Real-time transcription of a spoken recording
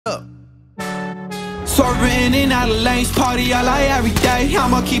Swerving in and out of lanes, party all like every day.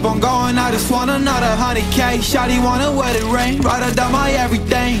 I'ma keep on going, I just want another 100K. Shawty wanna wet it rain, right up down my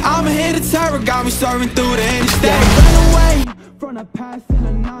everything. I'm here to terror, got me swerving through the interstate. Run away from the past and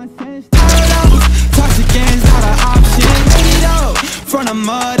the nonsense. Tired of toxic games, not an option. Made it up from the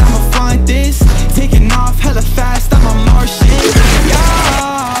mud, I'ma find this. Taking off hella fast, I'm a Martian.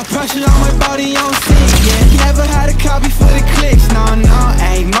 Yeah, pressure on my body on sync, yeah. Never had a copy for the clicks, no,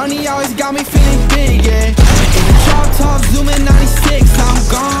 ayy. Money always got me feeling big, yeah. In the drop top, zooming 96, I'm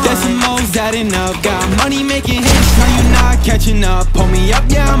gone. Decimals adding up, got money making hits, now you not catching up. Pull me up,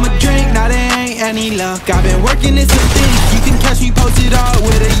 yeah, I'ma drink, now there ain't any luck. I've been working this a thing, you can catch me posted up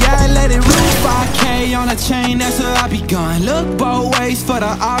with a yeah, let it roll. 5K on a chain, that's where I be gone. Look both ways for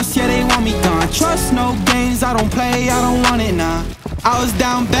the ops, yeah, they want me gone. Trust no games, I don't play, I don't want it, nah. I was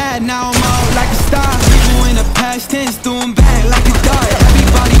down bad, now I'm up like a star. People in the past tense, doing bad like a dart.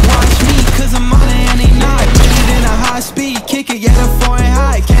 Everybody watch me, cause I'm on it and they not. Put it in a high speed, kick it, yeah, the foreign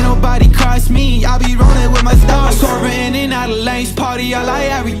high. Can't nobody cross me, I be rolling with my stars. Swerving in and out of lanes, party all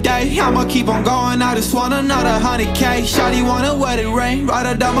like every day. I'ma keep on going, I just want another 100K. Shawty wanna wet it rain, right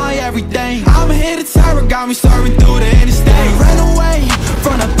up down my everything. I'm here to terror, got me swerving through the interstate. Ran away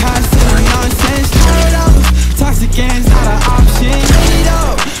from the past and the nonsense. Tired of toxic games, not an option. Made it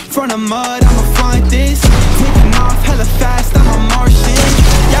up from the mud,